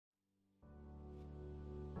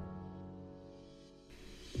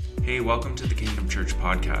Hey, welcome to the Kingdom Church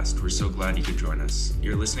podcast. We're so glad you could join us.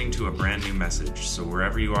 You're listening to a brand new message, so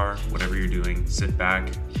wherever you are, whatever you're doing, sit back,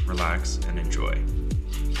 relax, and enjoy.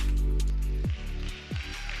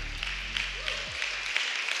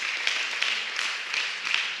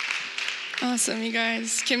 Awesome, you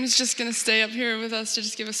guys. Kim's just going to stay up here with us to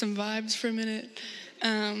just give us some vibes for a minute.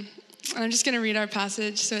 And I'm just going to read our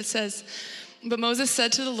passage. So it says, "But Moses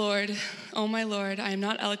said to the Lord, 'O my Lord, I am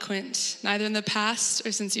not eloquent, neither in the past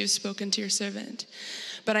or since you have spoken to your servant,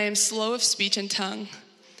 but I am slow of speech and tongue.'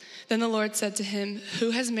 Then the Lord said to him,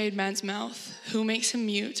 'Who has made man's mouth? Who makes him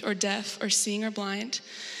mute or deaf or seeing or blind?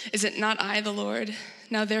 Is it not I, the Lord?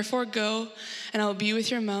 Now therefore go, and I will be with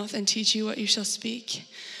your mouth and teach you what you shall speak.'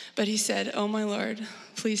 But he said, 'O my Lord,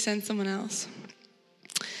 please send someone else.'"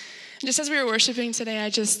 Just as we were worshiping today,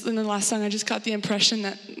 in the last song, I just got the impression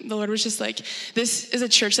that the Lord was just like, this is a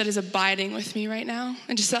church that is abiding with me right now.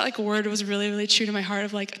 And just that word was really, really true to my heart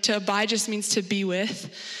of to abide just means to be with.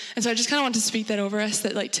 And so I just kind of want to speak that over us,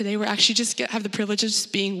 that today we're actually have the privilege of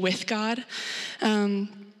just being with God. The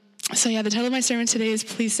title of my sermon today is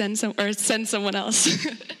Please Send Someone Else.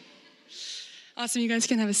 Awesome, you guys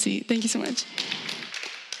can have a seat. Thank you so much.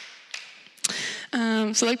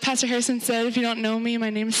 Like Pastor Harrison said, if you don't know me, my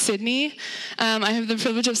name is Sydney. I have the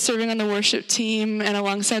privilege of serving on the worship team and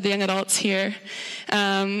alongside the young adults here.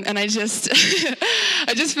 And I just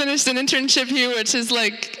I just finished an internship here, which is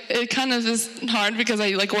it kind of is hard because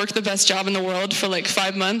I work the best job in the world for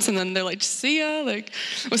 5 months, and then they're like, "See ya,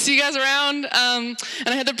 we'll see you guys around." And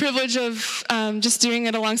I had the privilege of just doing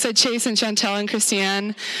it alongside Chase and Chantel and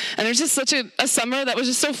Christiane. And it was just such a summer that was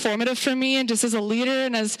just so formative for me, and just as a leader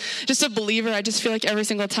and as just a believer, I just feel like every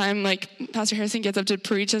single time Pastor Harrison gets up to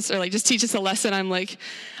preach us or just teach us a lesson,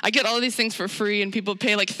 I get all of these things for free, and people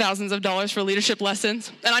pay thousands of dollars for leadership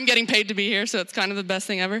lessons, and I'm getting paid to be here, so it's kind of the best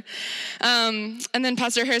thing ever. And then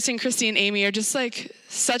Pastor Harrison, Christy, and Amy are just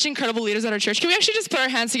such incredible leaders at our church. Can we actually just put our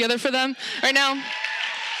hands together for them right now?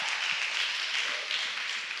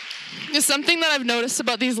 Just something that I've noticed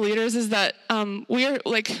about these leaders is that we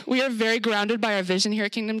are very grounded by our vision here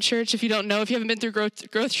at Kingdom Church. If you don't know, if you haven't been through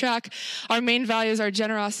Growth Track, our main values are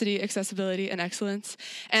generosity, accessibility, and excellence.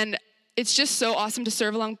 And it's just so awesome to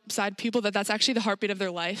serve alongside people that's actually the heartbeat of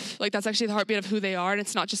their life. That's actually the heartbeat of who they are. And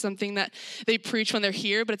it's not just something that they preach when they're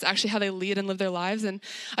here, but it's actually how they lead and live their lives. And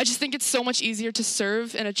I just think it's so much easier to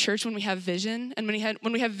serve in a church when we have vision, and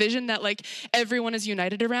when we have vision that everyone is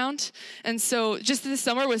united around. And so just this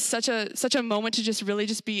summer was such a moment to just really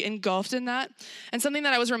just be engulfed in that. And something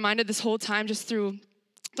that I was reminded this whole time just through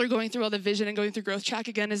going through all the vision and going through Growth Track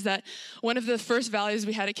again is that one of the first values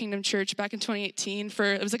we had at Kingdom Church back in 2018,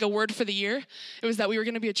 it was a word for the year. It was that we were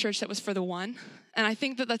going to be a church that was for the one. And I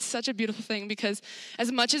think that that's such a beautiful thing, because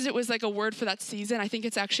as much as it was a word for that season, I think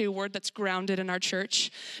it's actually a word that's grounded in our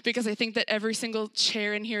church, because I think that every single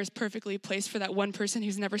chair in here is perfectly placed for that one person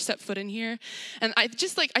who's never stepped foot in here. And I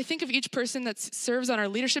think of each person that serves on our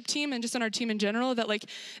leadership team and just on our team in general, that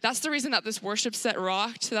that's the reason that this worship set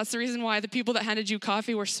rocked. That's the reason why the people that handed you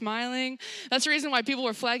coffee were smiling. That's the reason why people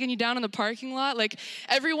were flagging you down in the parking lot.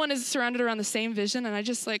 Everyone is surrounded around the same vision. And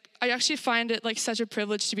I actually find it such a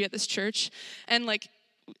privilege to be at this church. And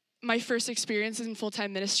my first experiences in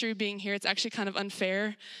full-time ministry being here, it's actually kind of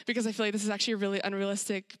unfair, because I feel this is actually a really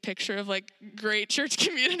unrealistic picture of great church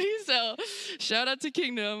community. So shout out to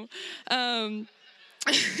Kingdom.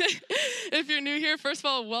 If you're new here, first of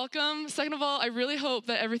all, welcome. Second of all, I really hope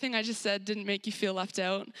that everything I just said didn't make you feel left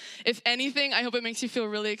out. If anything, I hope it makes you feel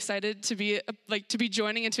really excited to be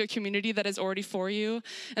joining into a community that is already for you,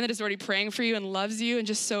 and that is already praying for you and loves you, and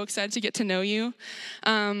just so excited to get to know you.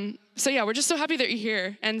 We're just so happy that you're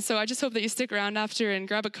here. And so I just hope that you stick around after and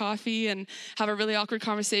grab a coffee and have a really awkward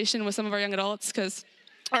conversation with some of our young adults, because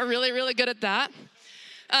we're really, really good at that.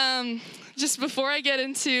 Just before I get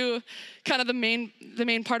into kind of the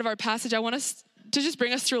main part of our passage, I want us to just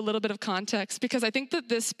bring us through a little bit of context, because I think that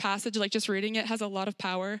this passage, just reading it, has a lot of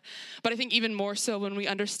power. But I think even more so when we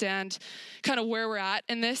understand kind of where we're at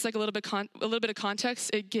in this, a little bit of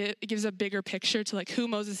context, it gives a bigger picture to who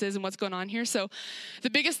Moses is and what's going on here. So the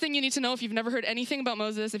biggest thing you need to know, if you've never heard anything about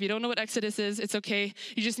Moses, if you don't know what Exodus is, it's okay.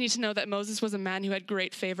 You just need to know that Moses was a man who had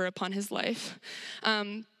great favor upon his life.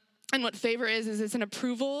 And what favor is it's an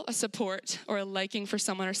approval, a support, or a liking for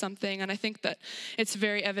someone or something. And I think that it's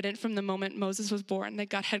very evident from the moment Moses was born that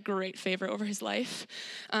God had great favor over his life.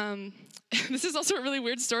 This is also a really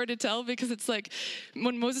weird story to tell, because it's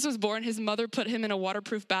when Moses was born, his mother put him in a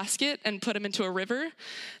waterproof basket and put him into a river.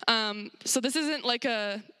 So this isn't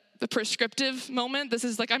the prescriptive moment. This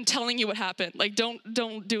is like, I'm telling you what happened. Like, don't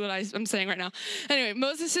do what I'm saying right now. Anyway,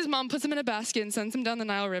 Moses' mom puts him in a basket and sends him down the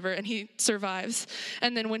Nile River, and he survives.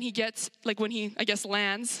 And then when he I guess,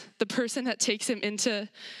 lands, the person that takes him into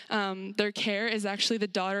their care is actually the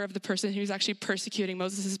daughter of the person who's actually persecuting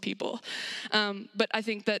Moses' people. But I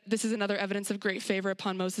think that this is another evidence of great favor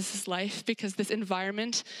upon Moses' life, because this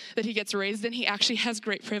environment that he gets raised in, he actually has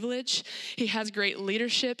great privilege. He has great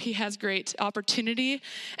leadership. He has great opportunity.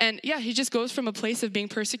 And yeah, he just goes from a place of being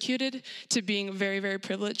persecuted to being very, very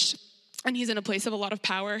privileged. And he's in a place of a lot of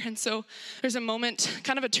power. And so there's a moment,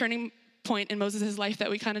 kind of a turning point in Moses' life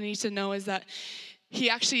that we kind of need to know, is that he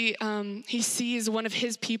actually, he sees one of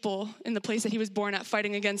his people in the place that he was born at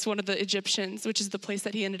fighting against one of the Egyptians, which is the place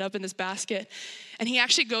that he ended up in this basket. And he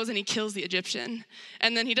actually goes and he kills the Egyptian.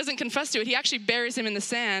 And then he doesn't confess to it. He actually buries him in the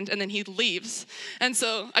sand, and then he leaves. And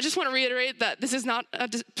so I just want to reiterate that this is not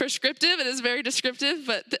prescriptive. It is very descriptive.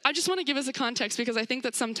 But I just want to give us a context, because I think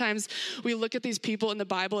that sometimes we look at these people in the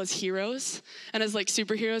Bible as heroes and as like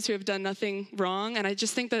superheroes who have done nothing wrong. And I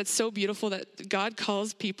just think that it's so beautiful that God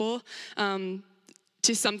calls people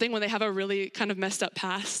to something when they have a really kind of messed up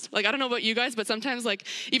past. Like, I don't know about you guys, but sometimes, like,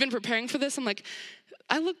 even preparing for this, I'm like,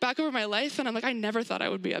 I look back over my life and I'm like, I never thought I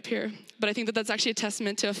would be up here. But I think that that's actually a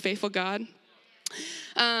testament to a faithful God.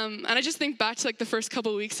 And I just think back to like the first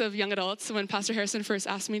couple of weeks of young adults when Pastor Harrison first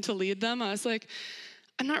asked me to lead them. I was like,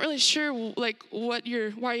 I'm not really sure, like, why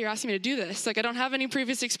you're asking me to do this. Like, I don't have any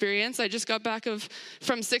previous experience. I just got back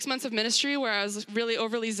from 6 months of ministry where I was really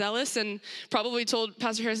overly zealous and probably told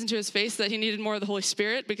Pastor Harrison to his face that he needed more of the Holy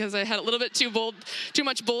Spirit because I had a little bit too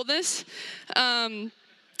much boldness.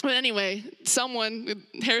 But anyway,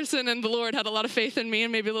 Harrison and the Lord had a lot of faith in me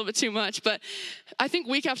and maybe a little bit too much. But I think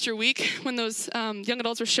week after week when those young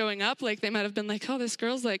adults were showing up, like, they might have been like, oh, this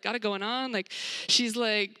girl's like got it going on. Like, she's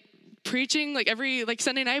like preaching like every like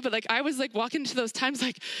Sunday night, but like I was like walking into those times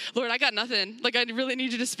like, Lord, I got nothing. Like, I really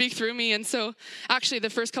need you to speak through me. And so actually the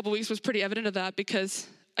first couple weeks was pretty evident of that, because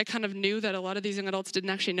I kind of knew that a lot of these young adults didn't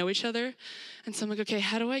actually know each other. And so I'm like, okay,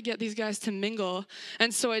 how do I get these guys to mingle?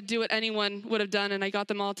 And so I do what anyone would have done, and I got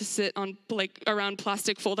them all to sit on like around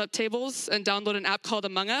plastic fold-up tables and download an app called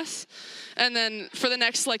Among Us. And then for the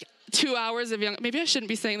next like 2 hours of maybe I shouldn't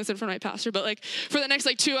be saying this in front of my pastor, but like for the next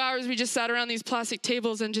like 2 hours, we just sat around these plastic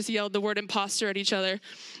tables and just yelled the word imposter at each other.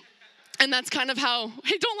 And that's kind of how,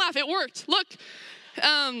 hey, don't laugh, it worked, look.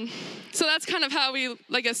 So that's kind of how we,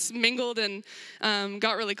 I guess, mingled and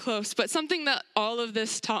got really close. But something that all of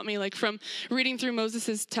this taught me, like from reading through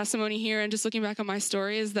Moses' testimony here and just looking back on my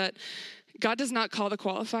story, is that God does not call the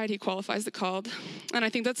qualified, he qualifies the called. And I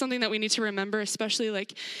think that's something that we need to remember, especially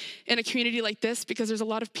like in a community like this, because there's a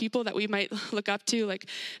lot of people that we might look up to, like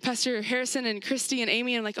Pastor Harrison and Christy and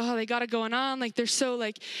Amy, and like, oh, they got it going on. Like, they're so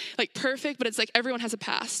like perfect, but it's like everyone has a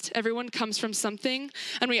past. Everyone comes from something,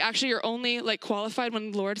 and we actually are only like qualified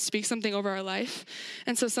when the Lord speaks something over our life.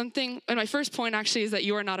 And my first point actually is that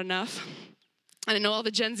you are not enough. And I know all the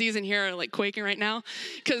Gen Zs in here are like quaking right now,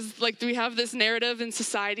 because like we have this narrative in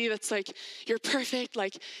society that's like, you're perfect,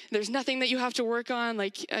 like there's nothing that you have to work on,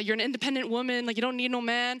 like you're an independent woman, like you don't need no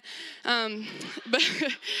man.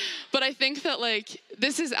 But I think that like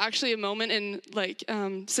this is actually a moment in like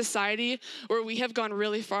society where we have gone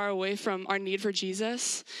really far away from our need for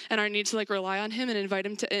Jesus and our need to like rely on him and invite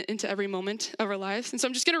him into every moment of our lives. And so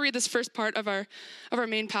I'm just going to read this first part of our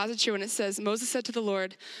main passage here when it says, Moses said to the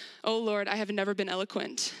Lord, "O Lord, I have never been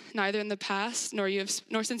eloquent, neither in the past nor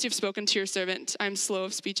since you've spoken to your servant. I am slow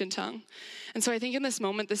of speech and tongue." And so I think in this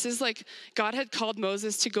moment, this is like God had called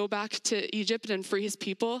Moses to go back to Egypt and free his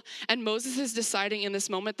people. And Moses is deciding in this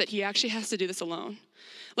moment that he actually has to do this alone.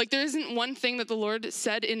 Like, there isn't one thing that the Lord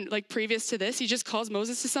said in like previous to this. He just calls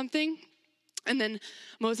Moses to something. And then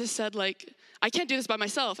Moses said, like, I can't do this by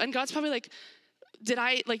myself. And God's probably like, did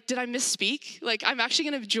I misspeak? Like, I'm actually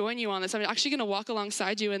going to join you on this. I'm actually going to walk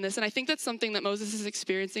alongside you in this. And I think that's something that Moses is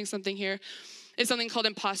experiencing. Something here is something called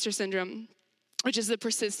imposter syndrome, which is the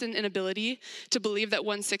persistent inability to believe that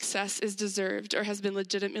one's success is deserved or has been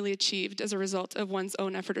legitimately achieved as a result of one's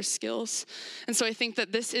own effort or skills. And so I think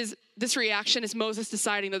that this reaction is Moses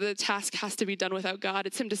deciding that the task has to be done without God.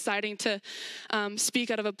 It's him deciding to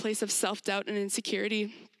speak out of a place of self-doubt and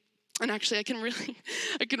insecurity. And actually, I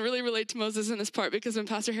can really relate to Moses in this part, because when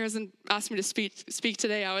Pastor Harrison asked me to speak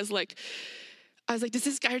today, I was like, does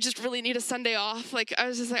this guy just really need a Sunday off? Like, I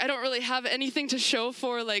was just like, I don't really have anything to show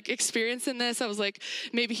for like experience in this. I was like,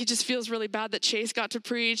 maybe he just feels really bad that Chase got to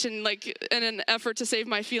preach, and like in an effort to save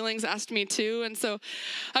my feelings asked me to. And so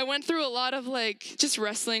I went through a lot of like just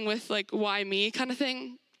wrestling with like, why me kind of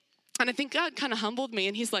thing. And I think God kind of humbled me,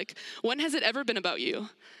 and he's like, when has it ever been about you?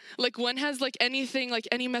 Like, when has like anything, like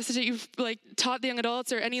any message that you've like taught the young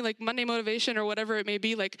adults or any like Monday motivation or whatever it may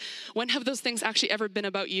be, like when have those things actually ever been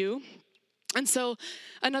about you? And so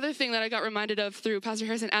another thing that I got reminded of through Pastor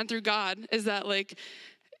Harrison and through God is that like,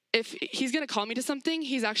 if he's going to call me to something,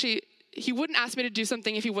 he wouldn't ask me to do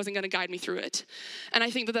something if he wasn't going to guide me through it. And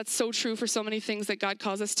I think that that's so true for so many things that God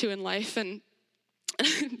calls us to in life. And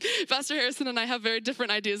Pastor Harrison and I have very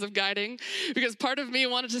different ideas of guiding, because part of me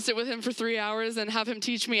wanted to sit with him for 3 hours and have him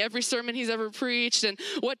teach me every sermon he's ever preached and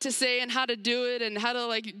what to say and how to do it and how to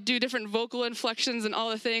like do different vocal inflections and all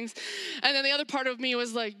the things. And then the other part of me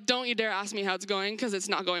was like, don't you dare ask me how it's going, because it's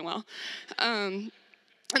not going well.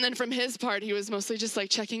 And then from his part, he was mostly just like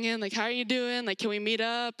checking in, like, how are you doing? Like, can we meet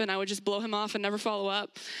up? And I would just blow him off and never follow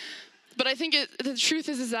up. But I think the truth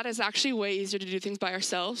is that it's actually way easier to do things by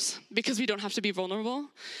ourselves because we don't have to be vulnerable.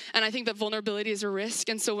 And I think that vulnerability is a risk.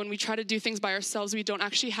 And so when we try to do things by ourselves, we don't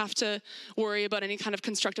actually have to worry about any kind of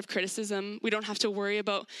constructive criticism. We don't have to worry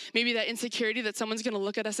about maybe that insecurity that someone's going to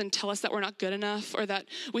look at us and tell us that we're not good enough or that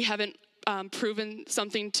we haven't proven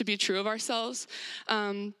something to be true of ourselves.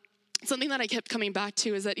 Something that I kept coming back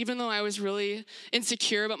to is that even though I was really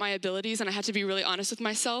insecure about my abilities and I had to be really honest with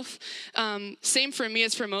myself, same for me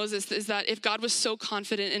as for Moses, is that if God was so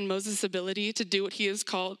confident in Moses' ability to do what he is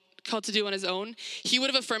called to do on his own, he would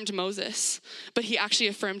have affirmed Moses, but he actually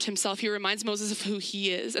affirmed himself. He reminds Moses of who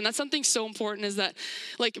he is. And that's something so important, is that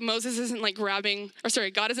like God isn't like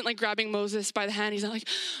grabbing Moses by the hand. He's not like,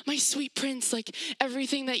 my sweet prince, like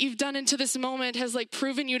everything that you've done into this moment has like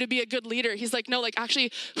proven you to be a good leader. He's like, no, like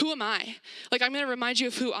actually, who am I? Like, I'm going to remind you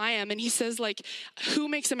of who I am. And he says like, who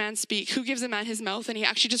makes a man speak? Who gives a man his mouth? And he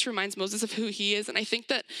actually just reminds Moses of who he is. And I think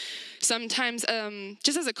that sometimes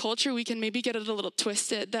just as a culture, we can maybe get it a little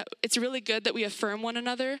twisted, that it's really good that we affirm one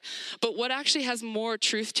another, but what actually has more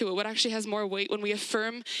truth to it, what actually has more weight, when we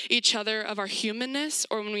affirm each other of our humanness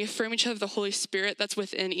or when we affirm each other of the Holy Spirit that's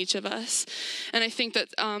within each of us. And I think that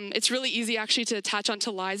it's really easy actually to attach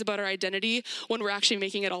onto lies about our identity when we're actually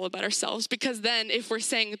making it all about ourselves, because then if we're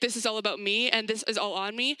saying this is all about me and this is all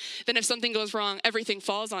on me, then if something goes wrong, everything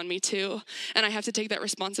falls on me too, and I have to take that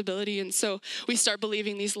responsibility. And so we start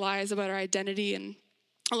believing these lies about our identity, and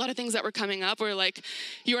a lot of things that were coming up were like,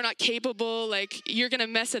 you're not capable, like you're going to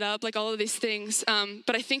mess it up, like all of these things.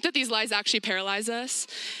 But I think that these lies actually paralyze us.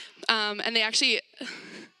 And they actually,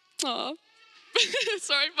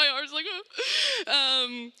 sorry, my arm's like,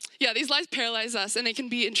 these lies paralyze us, and they can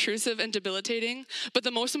be intrusive and debilitating. But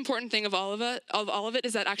the most important thing of all of it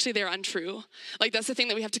is that actually they're untrue. Like, that's the thing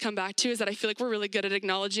that we have to come back to, is that I feel like we're really good at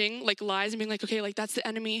acknowledging like lies and being like, okay, like that's the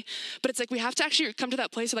enemy. But it's like we have to actually come to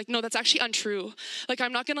that place of like, no, that's actually untrue. Like,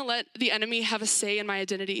 I'm not going to let the enemy have a say in my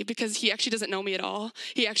identity, because he actually doesn't know me at all.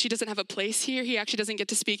 He actually doesn't have a place here. He actually doesn't get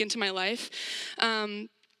to speak into my life.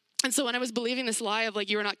 And so when I was believing this lie of like,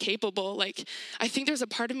 you are not capable, like, I think there's a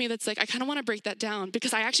part of me that's like, I kind of want to break that down,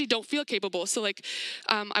 because I actually don't feel capable. So like,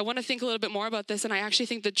 I want to think a little bit more about this. And I actually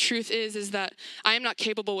think the truth is that I am not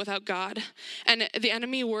capable without God. And the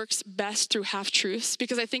enemy works best through half-truths,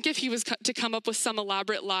 because I think if he was to come up with some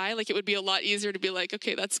elaborate lie, like it would be a lot easier to be like,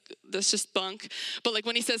 okay, that's just bunk. But like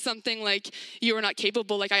when he says something like, you are not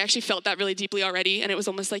capable, like I actually felt that really deeply already. And it was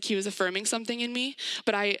almost like he was affirming something in me.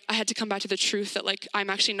 But I had to come back to the truth that like,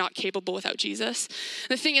 I'm actually not capable without Jesus.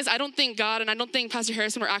 The thing is, I don't think God and I don't think Pastor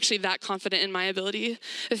Harrison were actually that confident in my ability.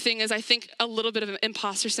 The thing is, I think a little bit of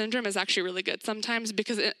imposter syndrome is actually really good sometimes,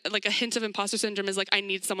 because like a hint of imposter syndrome is like, I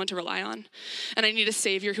need someone to rely on, and I need a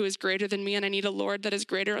savior who is greater than me, and I need a Lord that is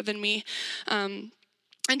greater than me.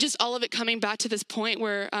 And just all of it coming back to this point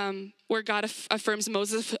where God affirms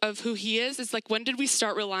Moses of who he is. It's like, when did we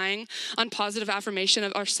start relying on positive affirmation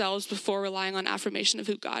of ourselves before relying on affirmation of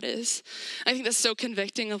who God is? I think that's so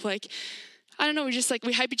convicting of like, I don't know,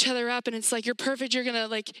 we hype each other up, and it's like, you're perfect, you're gonna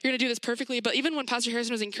do this perfectly. But even when Pastor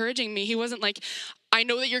Harrison was encouraging me, he wasn't like, I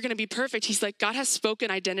know that you're gonna be perfect. He's like, God has spoken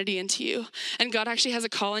identity into you, and God actually has a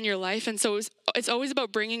call in your life. And so it's always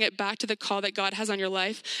about bringing it back to the call that God has on your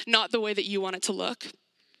life, not the way that you want it to look.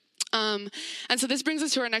 And so this brings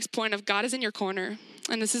us to our next point of God is in your corner.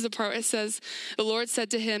 And this is the part where it says, the Lord said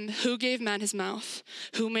to him, who gave man his mouth?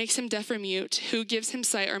 Who makes him deaf or mute? Who gives him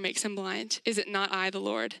sight or makes him blind? Is it not I, the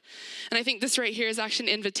Lord? And I think this right here is actually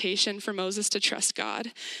an invitation for Moses to trust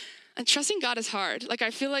God. And trusting God is hard. Like, I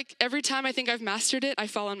feel like every time I think I've mastered it, I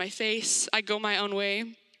fall on my face, I go my own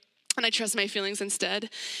way, and I trust my feelings instead.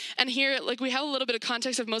 And here, like, we have a little bit of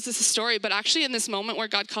context of Moses' story, but actually in this moment where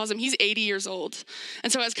God calls him, he's 80 years old.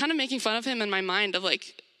 And so I was kind of making fun of him in my mind of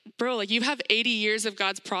like, bro, like you have 80 years of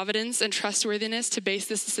God's providence and trustworthiness to base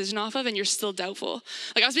this decision off of, and you're still doubtful.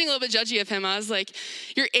 Like I was being a little bit judgy of him. I was like,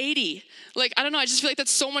 you're 80. Like, I don't know. I just feel like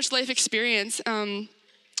that's so much life experience.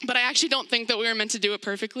 But I actually don't think that we were meant to do it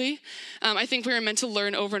perfectly. I think we were meant to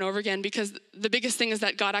learn over and over again, because the biggest thing is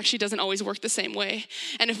that God actually doesn't always work the same way.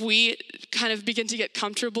 And if we kind of begin to get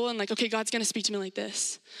comfortable and like, okay, God's going to speak to me like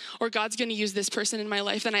this, or God's going to use this person in my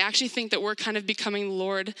life, then I actually think that we're kind of becoming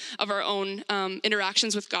Lord of our own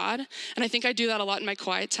interactions with God. And I think I do that a lot in my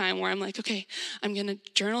quiet time, where I'm like, okay, I'm going to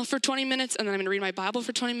journal for 20 minutes, and then I'm going to read my Bible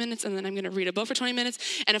for 20 minutes, and then I'm going to read a book for 20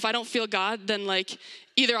 minutes. And if I don't feel God, then like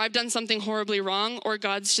either I've done something horribly wrong, or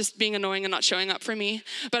God's just being annoying and not showing up for me.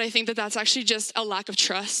 But I think that that's actually just a lack of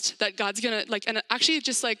trust that God's going to like, and actually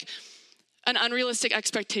just like an unrealistic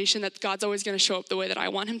expectation that God's always going to show up the way that I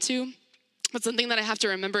want him to. But something that I have to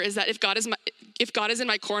remember is that if God is in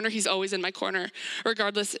my corner, he's always in my corner,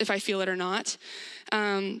 regardless if I feel it or not.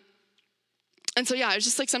 And so, yeah, it's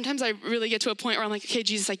just like sometimes I really get to a point where I'm like, okay,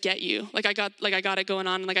 Jesus, I get you. Like I got it going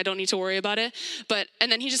on, and like I don't need to worry about it. And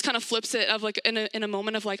then he just kind of flips it of like in a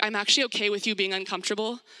moment of like, I'm actually okay with you being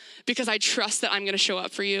uncomfortable, because I trust that I'm going to show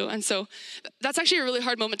up for you. And so that's actually a really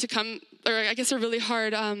hard moment to come, or I guess a really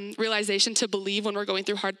hard realization to believe when we're going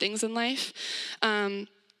through hard things in life.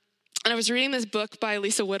 And I was reading this book by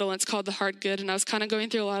Lisa Whittle, and it's called The Hard Good. And I was kind of going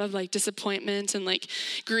through a lot of like disappointment and like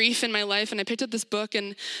grief in my life. And I picked up this book,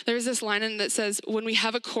 and there was this line in it that says, when we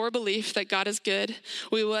have a core belief that God is good,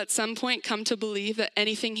 we will at some point come to believe that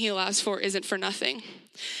anything he allows for isn't for nothing.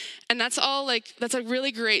 And that's a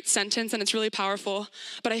really great sentence, and it's really powerful.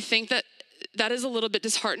 But I think that is a little bit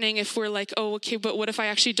disheartening if we're like, oh, okay, but what if I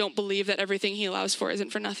actually don't believe that everything he allows for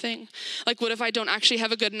isn't for nothing? Like, what if I don't actually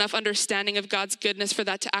have a good enough understanding of God's goodness for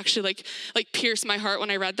that to actually like pierce my heart when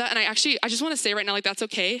I read that? And I just want to say right now, like, that's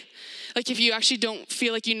okay. Like, if you actually don't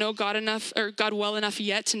feel like you know God enough or God well enough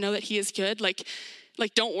yet to know that he is good, like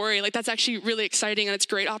don't worry. Like, that's actually really exciting, and it's a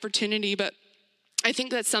great opportunity. But I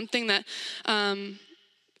think that's something that,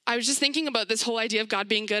 I was just thinking about this whole idea of God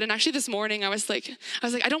being good. And actually this morning I was like,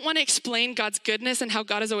 I don't want to explain God's goodness and how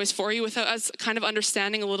God is always for you without us kind of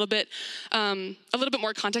understanding a little bit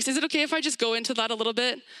more context. Is it okay if I just go into that a little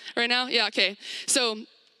bit right now? Yeah, okay. So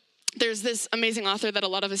there's this amazing author that a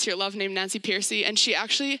lot of us here love named Nancy Pearcey, and she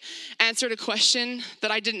actually answered a question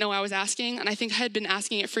that I didn't know I was asking, and I think I had been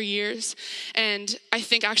asking it for years. And I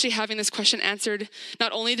think actually having this question answered,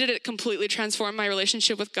 not only did it completely transform my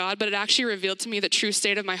relationship with God, but it actually revealed to me the true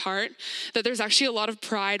state of my heart, that there's actually a lot of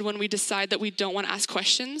pride when we decide that we don't want to ask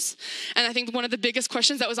questions. And I think one of the biggest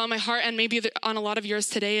questions that was on my heart, and maybe on a lot of yours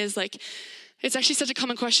today, is like, it's actually such a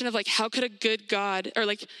common question of like, how could a good God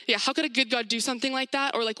do something like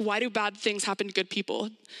that? Or like, why do bad things happen to good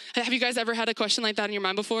people? Have you guys ever had a question like that in your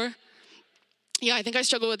mind before? Yeah, I think I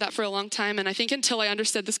struggled with that for a long time. And I think until I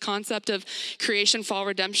understood this concept of creation, fall,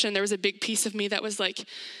 redemption, there was a big piece of me that was like,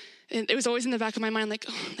 it was always in the back of my mind, like,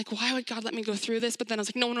 oh, like, why would God let me go through this? But then I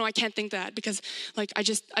was like, no, I can't think that, because like,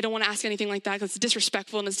 I don't want to ask anything like that, because it's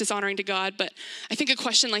disrespectful and it's dishonoring to God. But I think a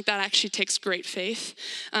question like that actually takes great faith.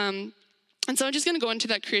 And so I'm just going to go into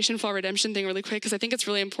that creation, fall, redemption thing really quick, because I think it's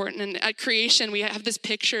really important. And at creation, we have this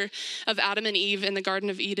picture of Adam and Eve in the Garden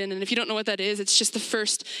of Eden. And if you don't know what that is, it's just the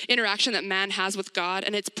first interaction that man has with God,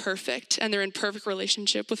 and it's perfect. And they're in perfect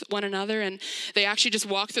relationship with one another. And they actually just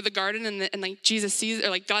walk through the garden, and like Jesus sees, or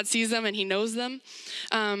like God sees them and he knows them.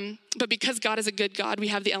 But because God is a good God, we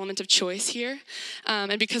have the element of choice here.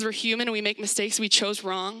 And because we're human and we make mistakes, we chose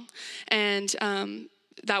wrong. And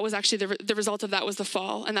that was actually the result of that was the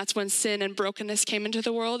fall. And that's when sin and brokenness came into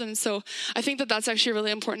the world. And so I think that that's actually a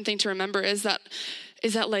really important thing to remember, is that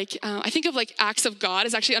like, I think of like acts of God.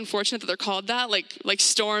 It's actually unfortunate that they're called that, like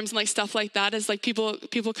storms and like stuff like that, is like people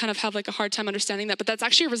kind of have like a hard time understanding that, but that's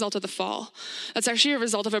actually a result of the fall. That's actually a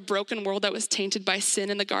result of a broken world that was tainted by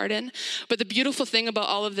sin in the garden. But the beautiful thing about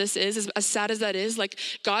all of this is as sad as that is, like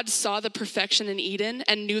God saw the perfection in Eden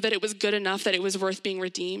and knew that it was good enough that it was worth being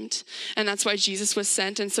redeemed. And that's why Jesus was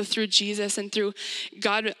sent. And so through Jesus and through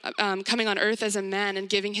God coming on earth as a man and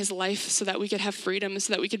giving his life so that we could have freedom,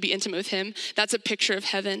 so that we could be intimate with him, that's a picture of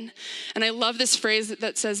heaven. And I love this phrase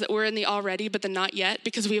that says that we're in the already but the not yet,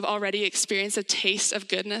 because we have already experienced a taste of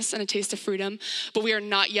goodness and a taste of freedom, but we are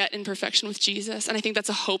not yet in perfection with Jesus. And I think that's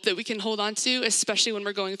a hope that we can hold on to, especially when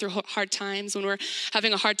we're going through hard times, when we're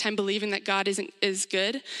having a hard time believing that God is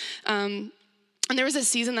good. And there was a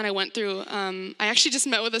season that I went through. I actually just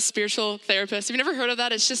met with a spiritual therapist. Have you never heard of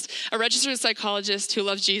that? It's just a registered psychologist who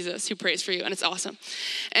loves Jesus, who prays for you, and it's awesome.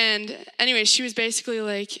 And anyway, she was basically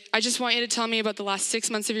like, I just want you to tell me about the last 6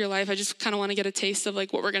 months of your life. I just kind of want to get a taste of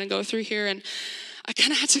like what we're going to go through here. And I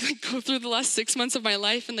kind of had to like go through the last 6 months of my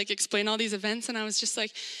life and like explain all these events. And I was just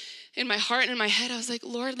like, in my heart and in my head, I was like,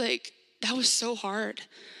 Lord, like that was so hard.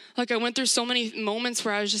 Like I went through so many moments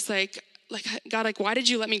where I was just like God, like why did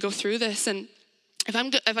you let me go through this? And if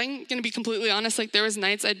I'm going to be completely honest, like there was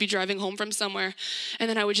nights I'd be driving home from somewhere and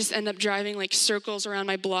then I would just end up driving like circles around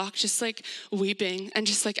my block, just like weeping and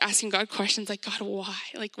just like asking God questions like, God, why?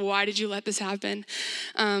 Like, why did you let this happen?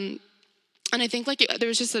 And I think like there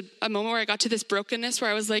was just a moment where I got to this brokenness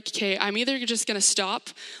where I was like, okay, I'm either just going to stop,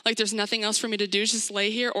 like there's nothing else for me to do, just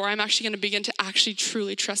lay here, or I'm actually going to begin to actually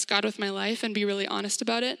truly trust God with my life and be really honest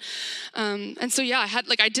about it. And so, yeah,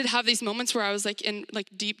 I did have these moments where I was like in like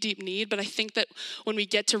deep, deep need, but I think that when we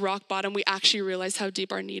get to rock bottom, we actually realize how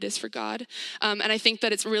deep our need is for God. And I think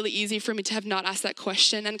that it's really easy for me to have not asked that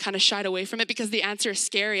question and kind of shied away from it because the answer is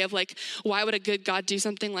scary of like, why would a good God do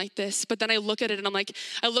something like this? But then I look at it and I'm like,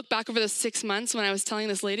 I look back over the 6 months when I was telling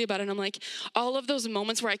this lady about it, and I'm like, all of those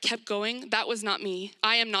moments where I kept going, that was not me.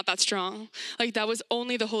 I am not that strong. Like that was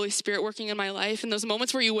only the Holy Spirit working in my life. And those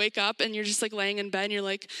moments where you wake up and you're just like laying in bed and you're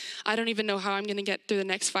like, I don't even know how I'm going to get through the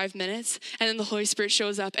next 5 minutes. And then the Holy Spirit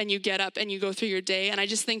shows up and you get up and you go through your day. And I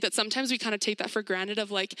just think that sometimes we kind of take that for granted of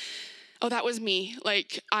like, oh, that was me.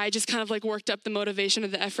 Like, I just kind of like worked up the motivation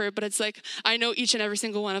of the effort. But it's like, I know each and every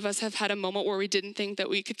single one of us have had a moment where we didn't think that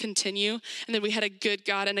we could continue. And then we had a good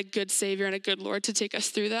God and a good Savior and a good Lord to take us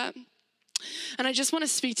through that. And I just want to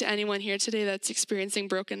speak to anyone here today that's experiencing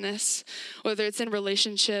brokenness, whether it's in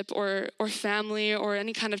relationship or family or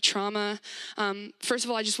any kind of trauma. First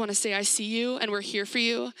of all, I just want to say I see you and we're here for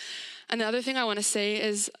you. And the other thing I want to say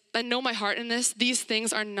is, I know my heart in this, these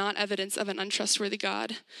things are not evidence of an untrustworthy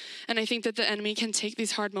God. And I think that the enemy can take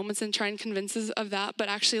these hard moments and try and convince us of that, but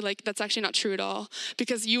actually like that's actually not true at all,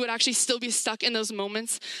 because you would actually still be stuck in those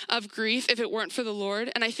moments of grief if it weren't for the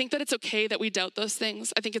Lord. And I think that it's okay that we doubt those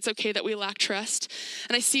things. I think it's okay that we lack trust.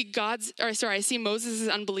 And I see I see Moses'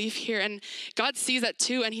 unbelief here, and God sees that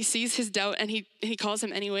too, and he sees his doubt and he calls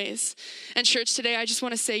him anyways. And church, today I just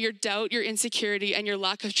want to say your doubt, your insecurity, and your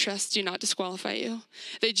lack of trust do not disqualify you.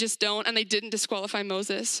 They just don't, and they didn't disqualify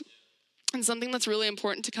Moses. And something that's really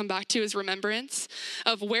important to come back to is remembrance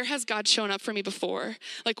of where has God shown up for me before?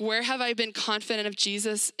 Like, where have I been confident of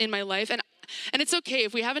Jesus in my life? And it's okay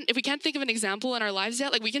if we can't think of an example in our lives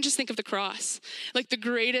yet, like we can just think of the cross, like the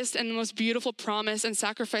greatest and most beautiful promise and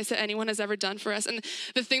sacrifice that anyone has ever done for us. And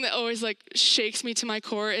the thing that always like shakes me to my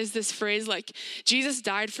core is this phrase, like, Jesus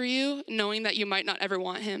died for you knowing that you might not ever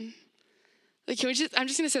want him. Like, I'm just going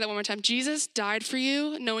to say that one more time. Jesus died for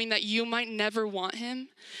you knowing that you might never want him.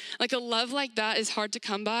 Like, a love like that is hard to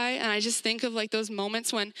come by. And I just think of like those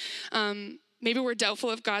moments when maybe we're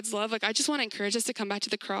doubtful of God's love. Like, I just want to encourage us to come back to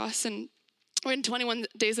the cross. And we're in 21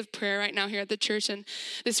 days of prayer right now here at the church. And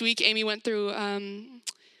this week, Amy went through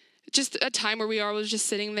just a time where we all was just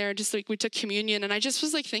sitting there, just like we took communion. And I just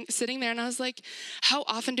was like sitting there and I was like, how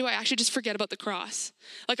often do I actually just forget about the cross?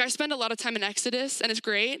 Like, I spend a lot of time in Exodus and it's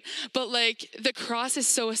great, but like the cross is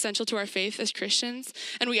so essential to our faith as Christians.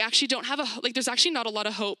 And we actually don't have there's actually not a lot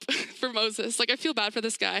of hope for Moses. Like, I feel bad for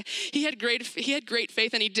this guy. He had great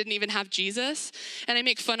faith and he didn't even have Jesus. And I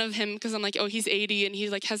make fun of him because I'm like, oh, he's 80 and he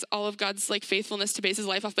like has all of God's like faithfulness to base his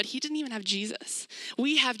life off, but he didn't even have Jesus.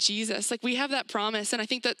 We have Jesus. Like, we have that promise. And I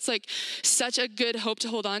think that's like such a good hope to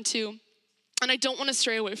hold on to. And I don't want to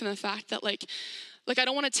stray away from the fact that like I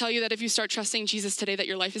don't want to tell you that if you start trusting Jesus today that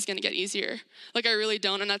your life is going to get easier. Like, I really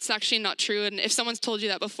don't. And that's actually not true. And if someone's told you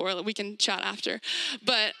that before, we can chat after.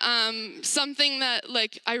 But something that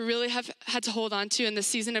like I really have had to hold on to in this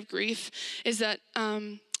season of grief is that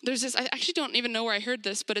there's this, I actually don't even know where I heard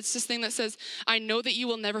this, but it's this thing that says, I know that you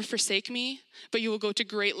will never forsake me, but you will go to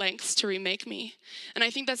great lengths to remake me. And I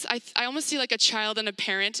think that's, I almost see like a child and a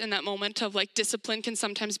parent in that moment of like discipline can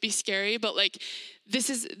sometimes be scary, but like this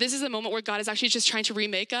is a moment where God is actually just trying to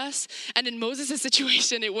remake us. And in Moses'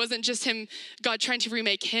 situation, it wasn't just God trying to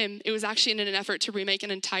remake him. It was actually in an effort to remake an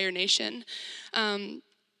entire nation.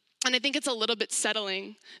 And I think it's a little bit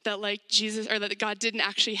settling that like Jesus, or that God didn't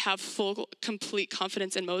actually have full, complete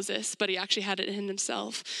confidence in Moses, but he actually had it in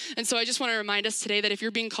himself. And so I just want to remind us today that if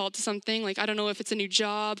you're being called to something, like, I don't know if it's a new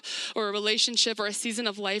job or a relationship or a season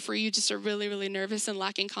of life where you just are really, really nervous and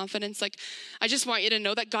lacking confidence, like, I just want you to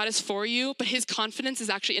know that God is for you, but his confidence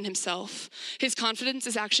is actually in himself. His confidence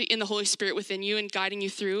is actually in the Holy Spirit within you and guiding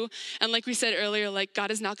you through. And like we said earlier, like,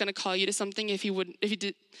 God is not going to call you to something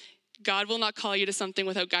God will not call you to something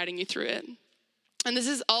without guiding you through it. And this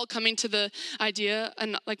is all coming to the idea,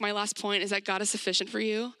 and like my last point is that God is sufficient for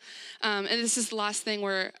you. And this is the last thing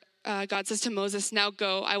where God says to Moses, now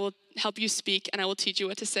go, I will help you speak and I will teach you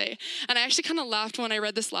what to say. And I actually kind of laughed when I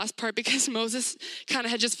read this last part because Moses kind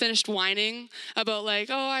of had just finished whining about like,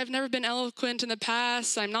 oh, I've never been eloquent in the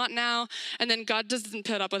past, I'm not now. And then God doesn't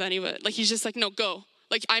put up with any of it. Like he's just like, no, go.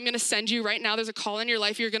 Like I'm going to send you right now. There's a call in your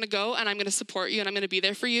life. You're going to go and I'm going to support you and I'm going to be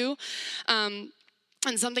there for you.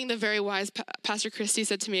 And something the very wise Pastor Christy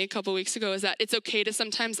said to me a couple weeks ago is that it's okay to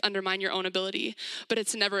sometimes undermine your own ability, but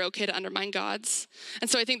it's never okay to undermine God's. And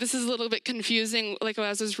so I think this is a little bit confusing. Like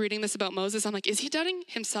as I was reading this about Moses, I'm like, is he doubting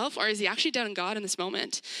himself or is he actually doubting God in this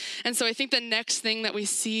moment? And so I think the next thing that we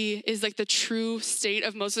see is like the true state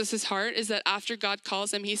of Moses' heart is that after God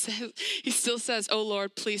calls him, he still says, oh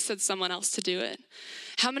Lord, please send someone else to do it.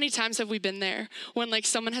 How many times have we been there when like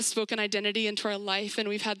someone has spoken identity into our life and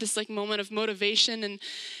we've had this like moment of motivation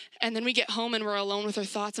and then we get home and we're alone with our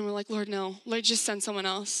thoughts and we're like, Lord, no, Lord, just send someone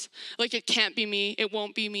else. Like it can't be me. It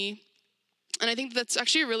won't be me. And I think that's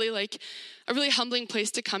actually a really humbling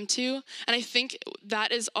place to come to. And I think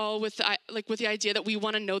that is all with the idea that we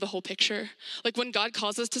want to know the whole picture. Like when God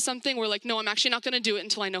calls us to something, we're like, no, I'm actually not going to do it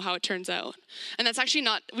until I know how it turns out. And that's actually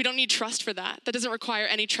we don't need trust for that. That doesn't require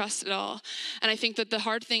any trust at all. And I think that the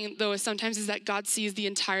hard thing though is sometimes is that God sees the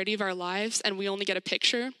entirety of our lives and we only get a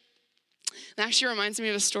picture. It actually reminds me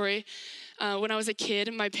of a story. When I was a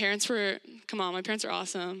kid, my parents are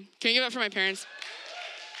awesome. Can you give it up for my parents?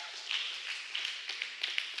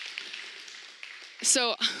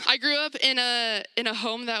 So I grew up in a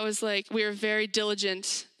home that was like, we were very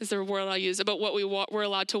diligent, is the word I'll use, about what we were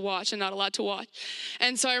allowed to watch and not allowed to watch.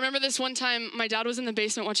 And so I remember this one time, my dad was in the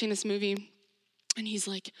basement watching this movie, and he's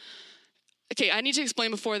like, okay, I need to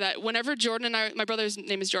explain before that, whenever Jordan and I, my brother's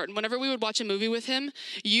name is Jordan, whenever we would watch a movie with him,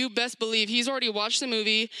 you best believe he's already watched the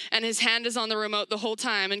movie, and his hand is on the remote the whole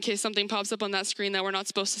time in case something pops up on that screen that we're not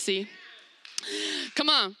supposed to see. Come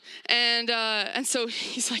on. And so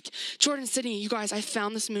he's like, Jordan, Sydney, you guys, I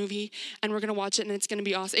found this movie and we're going to watch it and it's going to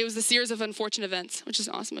be awesome. It was the Series of Unfortunate Events, which is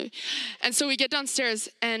an awesome movie. And so we get downstairs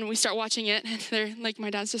and we start watching it and they're like,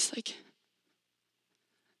 my dad's just like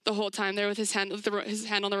the whole time there with his hand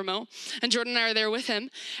on the remote. And Jordan and I are there with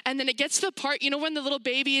him. And then it gets to the part, when the little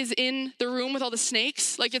baby is in the room with all the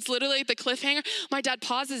snakes, like it's literally like the cliffhanger. My dad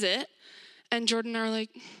pauses it and Jordan and I are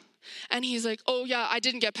like, and he's like, oh yeah, I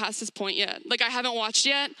didn't get past this point yet. Like I haven't watched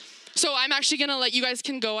yet. So I'm actually gonna let you guys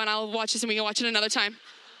can go and I'll watch this and we can watch it another time.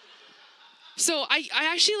 So I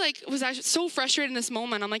actually was actually so frustrated in this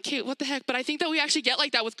moment. I'm like, hey, what the heck? But I think that we actually get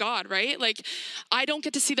like that with God, right? Like I don't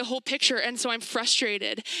get to see the whole picture and so I'm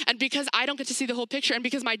frustrated. And because I don't get to see the whole picture and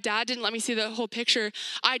because my dad didn't let me see the whole picture,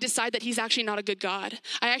 I decide that he's actually not a good God.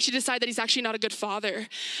 I actually decide that he's actually not a good father.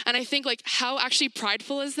 And I think like how actually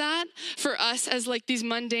prideful is that for us as like these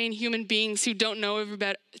mundane human beings who don't know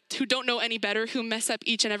any better, who mess up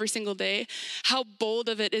each and every single day. How bold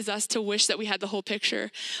of it is us to wish that we had the whole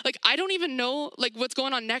picture. Like I don't even know like what's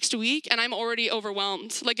going on next week and I'm already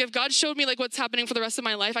overwhelmed. Like if God showed me like what's happening for the rest of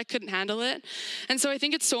my life, I couldn't handle it. And so I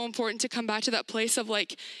think it's so important to come back to that place of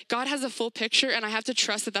like, God has a full picture and I have to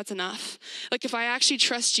trust that that's enough. Like if I actually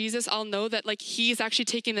trust Jesus, I'll know that like he's actually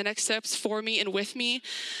taking the next steps for me and with me.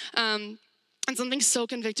 And something so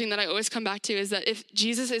convicting that I always come back to is that if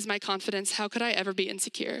Jesus is my confidence, how could I ever be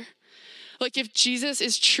insecure? Like if Jesus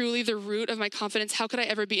is truly the root of my confidence, how could I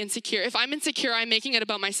ever be insecure? If I'm insecure, I'm making it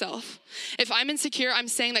about myself. If I'm insecure, I'm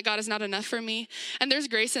saying that God is not enough for me. And there's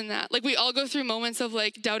grace in that. Like we all go through moments of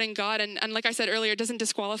like doubting God. And like I said earlier, it doesn't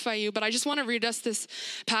disqualify you. But I just want to read us this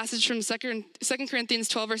passage from 2 Corinthians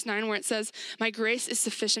 12 verse 9 where it says, my grace is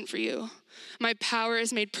sufficient for you. My power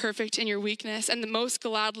is made perfect in your weakness, and the most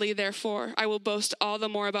gladly, therefore, I will boast all the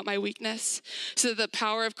more about my weakness, so that the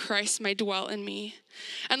power of Christ may dwell in me.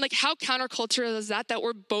 And like how countercultural is that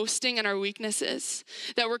we're boasting in our weaknesses,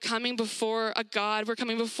 that we're coming before a God, we're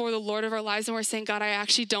coming before the Lord of our lives, and we're saying, God, I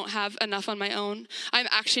actually don't have enough on my own. I'm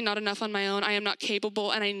actually not enough on my own. I am not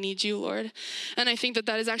capable, and I need you, Lord. And I think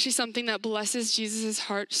that is actually something that blesses Jesus'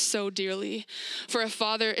 heart so dearly. For a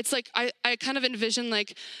father, it's like, I kind of envision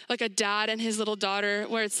like a dad and his little daughter,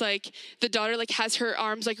 where it's like the daughter like has her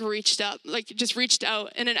arms like reached up, like just reached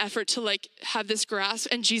out in an effort to like have this grasp,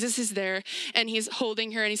 and Jesus is there and he's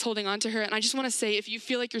holding her and he's holding on to her. And I just want to say, if you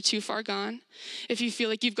feel like you're too far gone, if you feel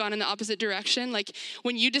like you've gone in the opposite direction, like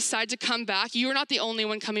when you decide to come back, you are not the only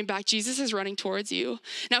one coming back. Jesus is running towards you.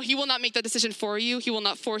 Now he will not make that decision for you. He will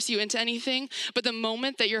not force you into anything, but the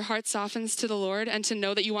moment that your heart softens to the Lord and to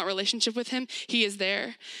know that you want relationship with him, he is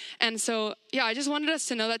there. And so, yeah, I just wanted us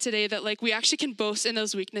to know that today, that like we actually can boast in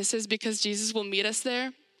those weaknesses because Jesus will meet us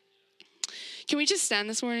there. Can we just stand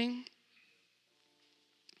this morning?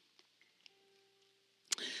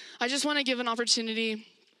 I just want to give an opportunity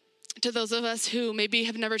to those of us who maybe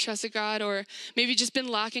have never trusted God or maybe just been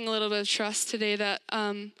lacking a little bit of trust today, that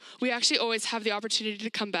we actually always have the opportunity to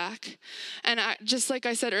come back. And just like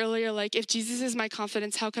I said earlier, like if Jesus is my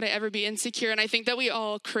confidence, how could I ever be insecure? And I think that we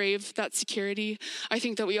all crave that security. I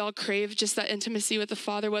think that we all crave just that intimacy with the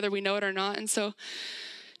Father, whether we know it or not. And so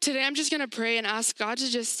today I'm just going to pray and ask God to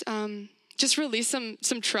just release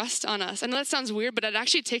some trust on us. I know that sounds weird, but it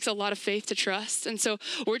actually takes a lot of faith to trust. And so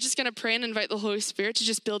we're just going to pray and invite the Holy Spirit to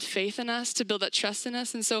just build faith in us, to build that trust in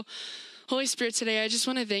us. And so Holy Spirit, today I just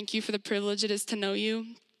want to thank you for the privilege it is to know you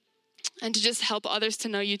and to just help others to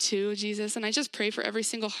know you too, Jesus. And I just pray for every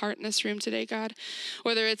single heart in this room today, God,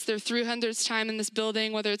 whether it's their 300th time in this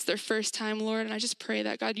building, whether it's their first time, Lord. And I just pray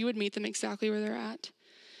that, God, you would meet them exactly where they're at.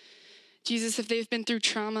 Jesus, if they've been through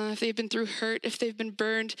trauma, if they've been through hurt, if they've been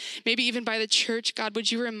burned, maybe even by the church, God,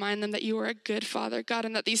 would you remind them that you are a good Father, God,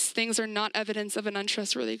 and that these things are not evidence of an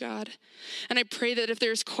untrustworthy God. And I pray that if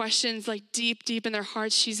there's questions like deep, deep in their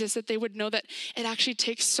hearts, Jesus, that they would know that it actually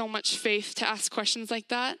takes so much faith to ask questions like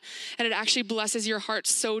that. And it actually blesses your heart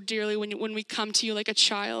so dearly when we come to you like a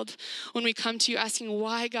child, when we come to you asking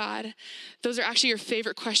why, God. Those are actually your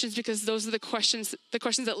favorite questions, because those are the questions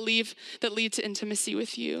that lead to intimacy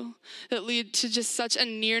with you, that lead to just such a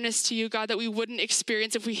nearness to you, God, that we wouldn't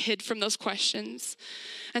experience if we hid from those questions.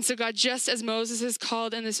 And so, God, just as Moses is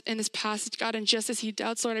called in this passage, God, and just as he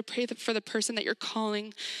doubts, Lord, I pray that for the person that you're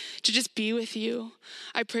calling to just be with you.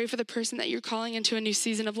 I pray for the person that you're calling into a new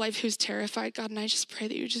season of life who's terrified, God, and I just pray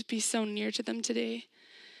that you just be so near to them today.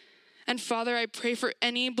 And Father, I pray for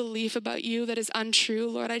any belief about you that is untrue,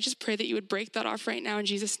 Lord, I just pray that you would break that off right now in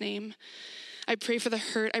Jesus' name. I pray for the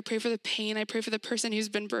hurt. I pray for the pain. I pray for the person who's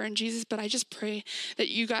been burned, Jesus. But I just pray that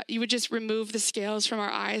you would just remove the scales from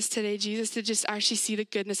our eyes today, Jesus, to just actually see the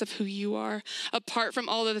goodness of who you are, apart from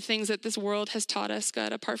all of the things that this world has taught us,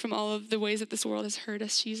 God, apart from all of the ways that this world has hurt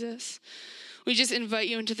us, Jesus. We just invite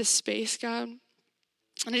you into this space, God.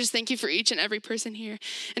 And I just thank you for each and every person here.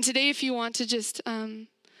 And today, if you want to just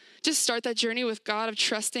start that journey with God of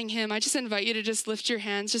trusting him, I just invite you to just lift your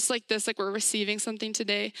hands just like this, like we're receiving something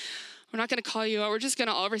today. We're not going to call you out. We're just going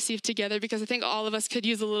to all receive together, because I think all of us could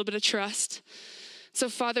use a little bit of trust. So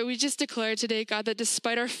Father, we just declare today, God, that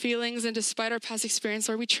despite our feelings and despite our past experience,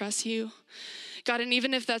 Lord, we trust you. God, and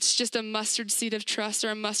even if that's just a mustard seed of trust or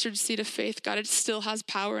a mustard seed of faith, God, it still has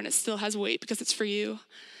power and it still has weight because it's for you.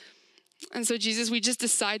 And so Jesus, we just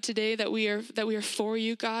decide today that we are for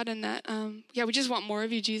you, God, and that, we just want more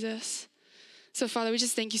of you, Jesus. So Father, we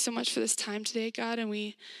just thank you so much for this time today, God, and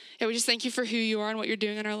we just thank you for who you are and what you're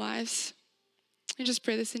doing in our lives. I just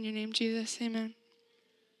pray this in your name, Jesus. Amen.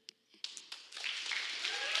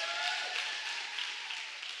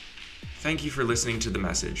 Thank you for listening to the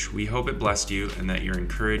message. We hope it blessed you and that you're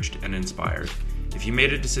encouraged and inspired. If you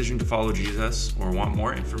made a decision to follow Jesus or want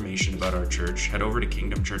more information about our church, head over to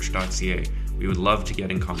kingdomchurch.ca. We would love to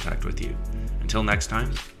get in contact with you. Until next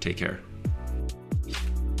time, take care.